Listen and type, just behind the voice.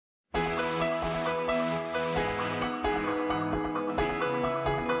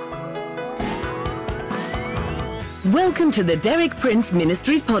Welcome to the Derek Prince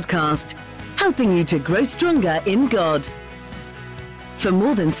Ministries podcast, helping you to grow stronger in God. For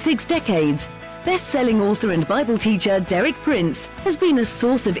more than 6 decades, best-selling author and Bible teacher Derek Prince has been a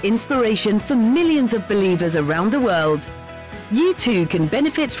source of inspiration for millions of believers around the world. You too can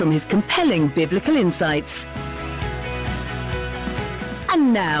benefit from his compelling biblical insights.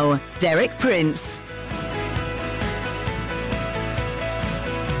 And now, Derek Prince.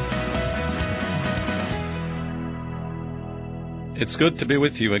 It's good to be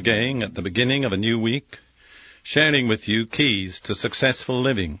with you again at the beginning of a new week, sharing with you keys to successful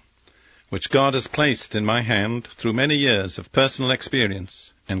living, which God has placed in my hand through many years of personal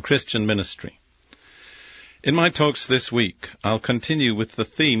experience and Christian ministry. In my talks this week, I'll continue with the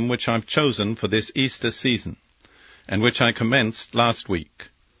theme which I've chosen for this Easter season, and which I commenced last week,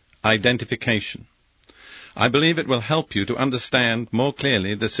 identification. I believe it will help you to understand more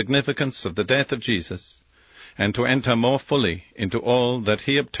clearly the significance of the death of Jesus, and to enter more fully into all that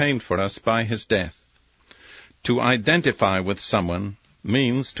he obtained for us by his death. To identify with someone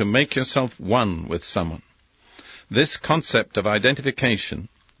means to make yourself one with someone. This concept of identification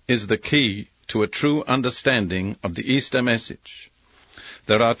is the key to a true understanding of the Easter message.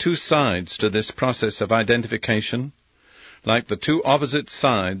 There are 2 sides to this process of identification, like the 2 opposite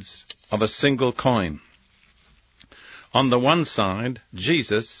sides of a single coin. On the one side,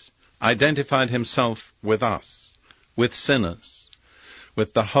 Jesus identified himself with us, with sinners,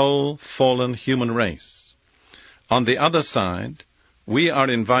 with the whole fallen human race. On the other side, we are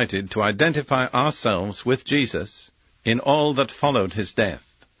invited to identify ourselves with Jesus in all that followed his death,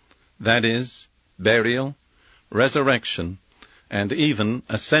 that is, burial, resurrection, and even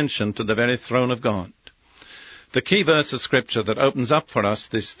ascension to the very throne of God. The key verse of Scripture that opens up for us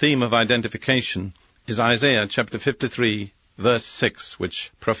this theme of identification is Isaiah chapter 53, verse 6,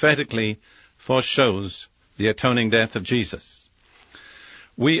 which prophetically foreshows the atoning death of Jesus.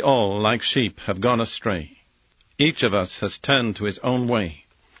 We all, like sheep, have gone astray. Each of us has turned to his own way,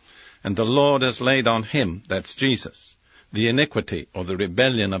 and the Lord has laid on him, that's Jesus, the iniquity or the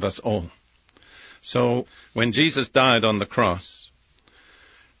rebellion of us all. So, when Jesus died on the cross,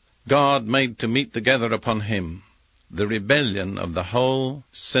 God made to meet together upon him the rebellion of the whole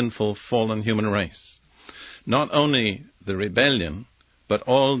sinful, fallen human race. Not only the rebellion, but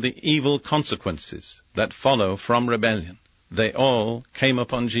all the evil consequences that follow from rebellion. They all came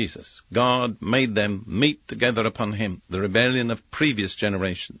upon Jesus. God made them meet together upon him, the rebellion of previous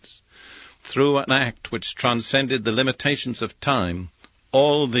generations. Through an act which transcended the limitations of time,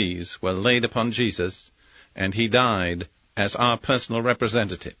 all these were laid upon Jesus, and he died as our personal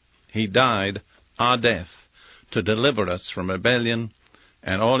representative. He died our death to deliver us from rebellion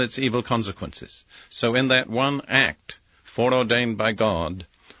and all its evil consequences. So in that one act, foreordained by God,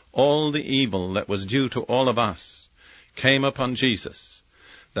 all the evil that was due to all of us came upon Jesus,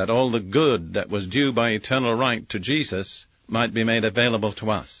 that all the good that was due by eternal right to Jesus might be made available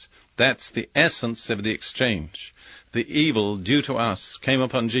to us. That's the essence of the exchange. The evil due to us came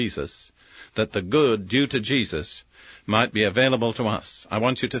upon Jesus, that the good due to Jesus might be available to us. I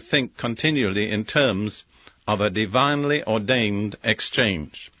want you to think continually in terms of a divinely ordained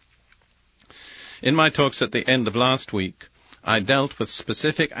exchange. In my talks at the end of last week, I dealt with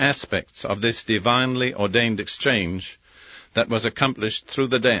specific aspects of this divinely ordained exchange that was accomplished through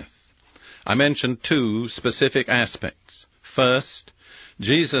the death. I mentioned 2 specific aspects. First,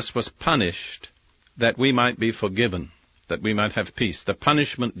 Jesus was punished that we might be forgiven, that we might have peace. The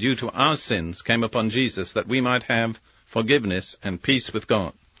punishment due to our sins came upon Jesus that we might have forgiveness and peace with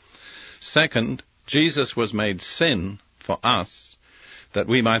God. Second, Jesus was made sin for us, that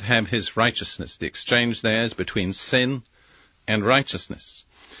we might have his righteousness. The exchange there is between sin and righteousness.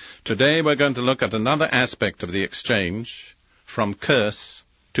 Today we're going to look at another aspect of the exchange, from curse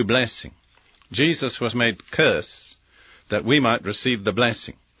to blessing. Jesus was made curse, that we might receive the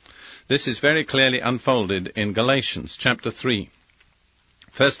blessing. This is very clearly unfolded in Galatians chapter 3.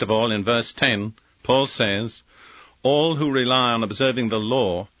 First of all, in verse 10, Paul says, "All who rely on observing the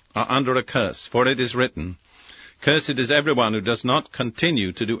law are under a curse, for it is written, 'Cursed is everyone who does not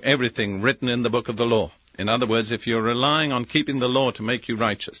continue to do everything written in the book of the law.'" In other words, if you're relying on keeping the law to make you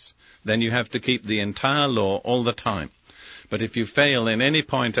righteous, then you have to keep the entire law all the time. But if you fail in any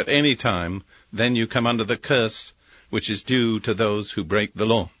point at any time, then you come under the curse which is due to those who break the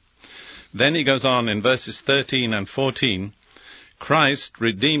law. Then he goes on in verses 13 and 14, "Christ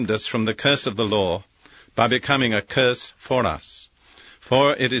redeemed us from the curse of the law by becoming a curse for us.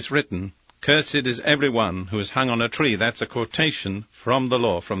 For it is written, 'Cursed is everyone who is hung on a tree.'" That's a quotation from the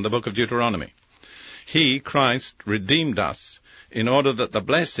law, from the book of Deuteronomy. "He, Christ, redeemed us in order that the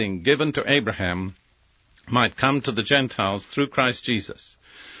blessing given to Abraham might come to the Gentiles through Christ Jesus,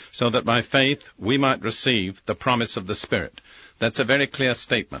 so that by faith we might receive the promise of the Spirit. That's a very clear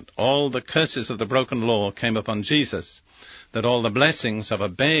statement. All the curses of the broken law came upon Jesus, that all the blessings of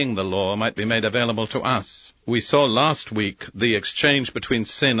obeying the law might be made available to us. We saw last week the exchange between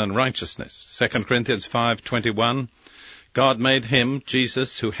sin and righteousness. 2 Corinthians 5:21, God made him,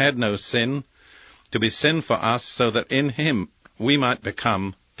 Jesus, who had no sin, to be sin for us, so that in him we might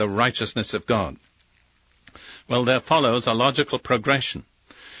become the righteousness of God. Well, there follows a logical progression.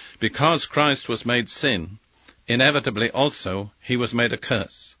 Because Christ was made sin, inevitably also he was made a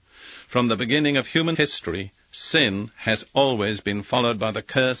curse. From the beginning of human history, sin has always been followed by the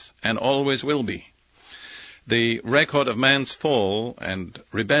curse and always will be. The record of man's fall and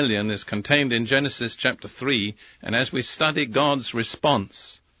rebellion is contained in Genesis chapter 3, and as we study God's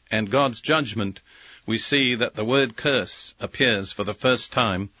response and God's judgment, we see that the word curse appears for the first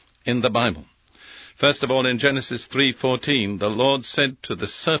time in the Bible. First of all, in Genesis 3:14, the Lord said to the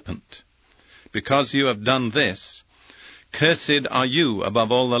serpent, because you have done this, cursed are you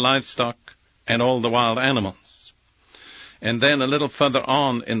above all the livestock and all the wild animals. And then a little further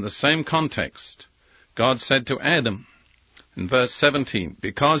on in the same context, God said to Adam, in verse 17,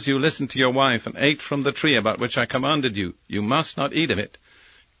 because you listened to your wife and ate from the tree about which I commanded you, you must not eat of it.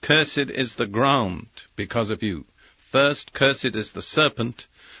 Cursed is the ground because of you. First, cursed is the serpent,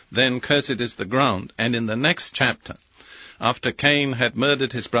 then cursed is the ground. And in the next chapter, after Cain had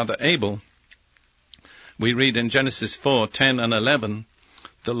murdered his brother Abel, we read in Genesis 4:10 and 11,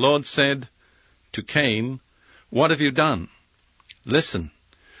 the Lord said to Cain, what have you done? Listen,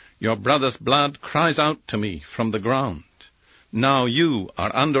 your brother's blood cries out to me from the ground. Now you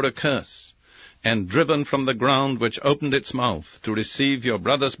are under a curse, and driven from the ground which opened its mouth to receive your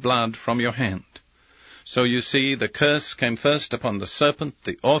brother's blood from your hand. So you see, the curse came first upon the serpent,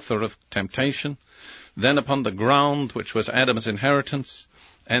 the author of temptation, then upon the ground, which was Adam's inheritance,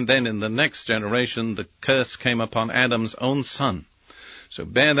 and then in the next generation, the curse came upon Adam's own son. So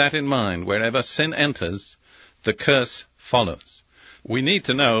bear that in mind. Wherever sin enters, the curse follows. We need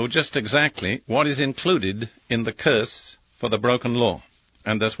to know just exactly what is included in the curse for the broken law.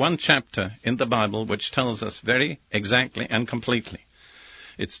 And there's one chapter in the Bible which tells us very exactly and completely.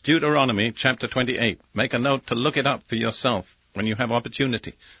 It's Deuteronomy chapter 28. Make a note to look it up for yourself when you have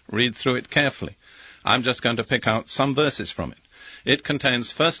opportunity. Read through it carefully. I'm just going to pick out some verses from it. It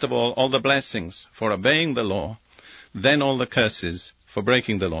contains, first of all the blessings for obeying the law, then all the curses for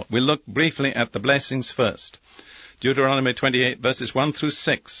breaking the law. We'll look briefly at the blessings first. Deuteronomy 28, verses 1 through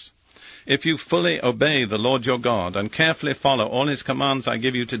 6. If you fully obey the Lord your God and carefully follow all his commands I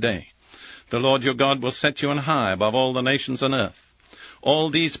give you today, the Lord your God will set you on high above all the nations on earth.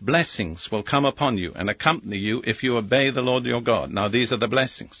 All these blessings will come upon you and accompany you if you obey the Lord your God. Now these are the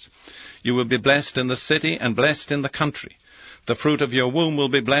blessings. You will be blessed in the city and blessed in the country. The fruit of your womb will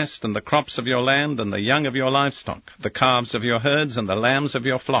be blessed, and the crops of your land, and the young of your livestock, the calves of your herds, and the lambs of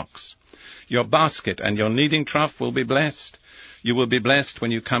your flocks. Your basket and your kneading trough will be blessed. You will be blessed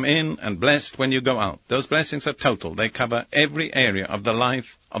when you come in, and blessed when you go out. Those blessings are total. They cover every area of the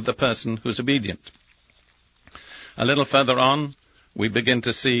life of the person who's obedient. A little further on, we begin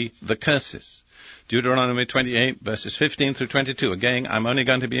to see the curses. Deuteronomy 28, verses 15 through 22. Again, I'm only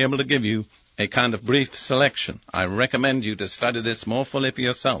going to be able to give you a kind of brief selection. I recommend you to study this more fully for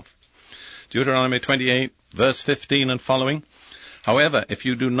yourself. Deuteronomy 28, verse 15 and following. However, if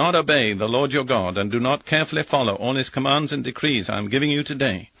you do not obey the Lord your God and do not carefully follow all his commands and decrees I am giving you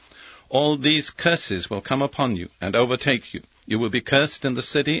today, all these curses will come upon you and overtake you. You will be cursed in the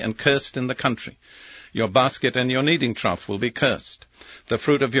city and cursed in the country. Your basket and your kneading trough will be cursed. The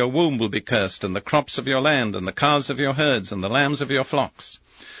fruit of your womb will be cursed, and the crops of your land, and the calves of your herds, and the lambs of your flocks.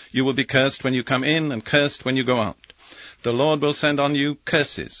 You will be cursed when you come in, and cursed when you go out. The Lord will send on you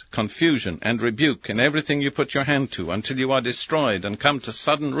curses, confusion, and rebuke in everything you put your hand to, until you are destroyed and come to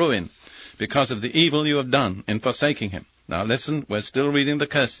sudden ruin, because of the evil you have done in forsaking him. Now listen, we're still reading the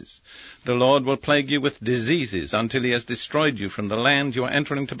curses. The Lord will plague you with diseases until he has destroyed you from the land you are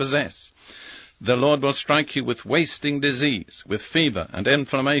entering to possess. The Lord will strike you with wasting disease, with fever and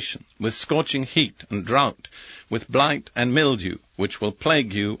inflammation, with scorching heat and drought, with blight and mildew, which will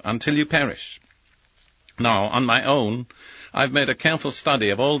plague you until you perish. Now, on my own, I've made a careful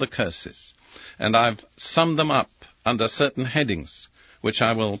study of all the curses, and I've summed them up under certain headings, which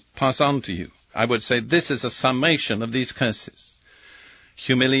I will pass on to you. I would say this is a summation of these curses: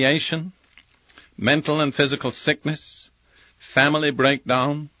 humiliation, mental and physical sickness, family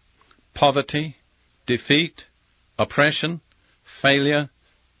breakdown, poverty, defeat, oppression, failure,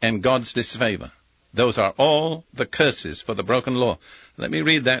 and God's disfavor. Those are all the curses for the broken law. Let me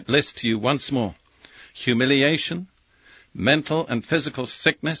read that list to you once more. humiliation, mental and physical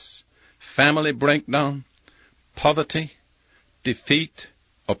sickness, family breakdown, poverty, defeat,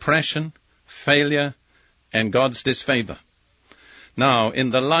 oppression, failure, and God's disfavor. Now,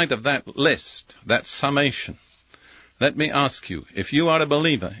 in the light of that list, that summation, let me ask you, if you are a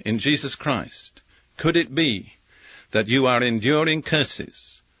believer in Jesus Christ, could it be that you are enduring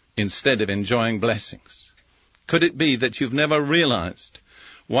curses instead of enjoying blessings? Could it be that you've never realized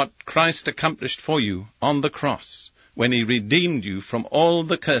what Christ accomplished for you on the cross when he redeemed you from all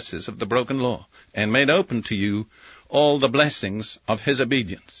the curses of the broken law and made open to you all the blessings of his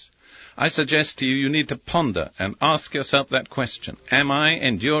obedience? I suggest to you, you need to ponder and ask yourself that question. Am I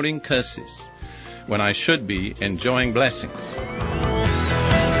enduring curses when I should be enjoying blessings?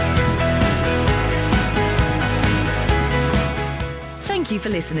 Thank you for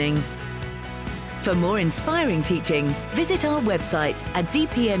listening. For more inspiring teaching, visit our website at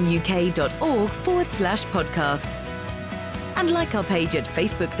dpmuk.org/podcast and like our page at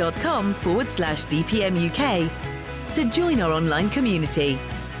facebook.com/dpmuk to join our online community.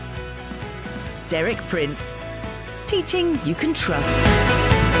 Derek Prince, teaching you can trust.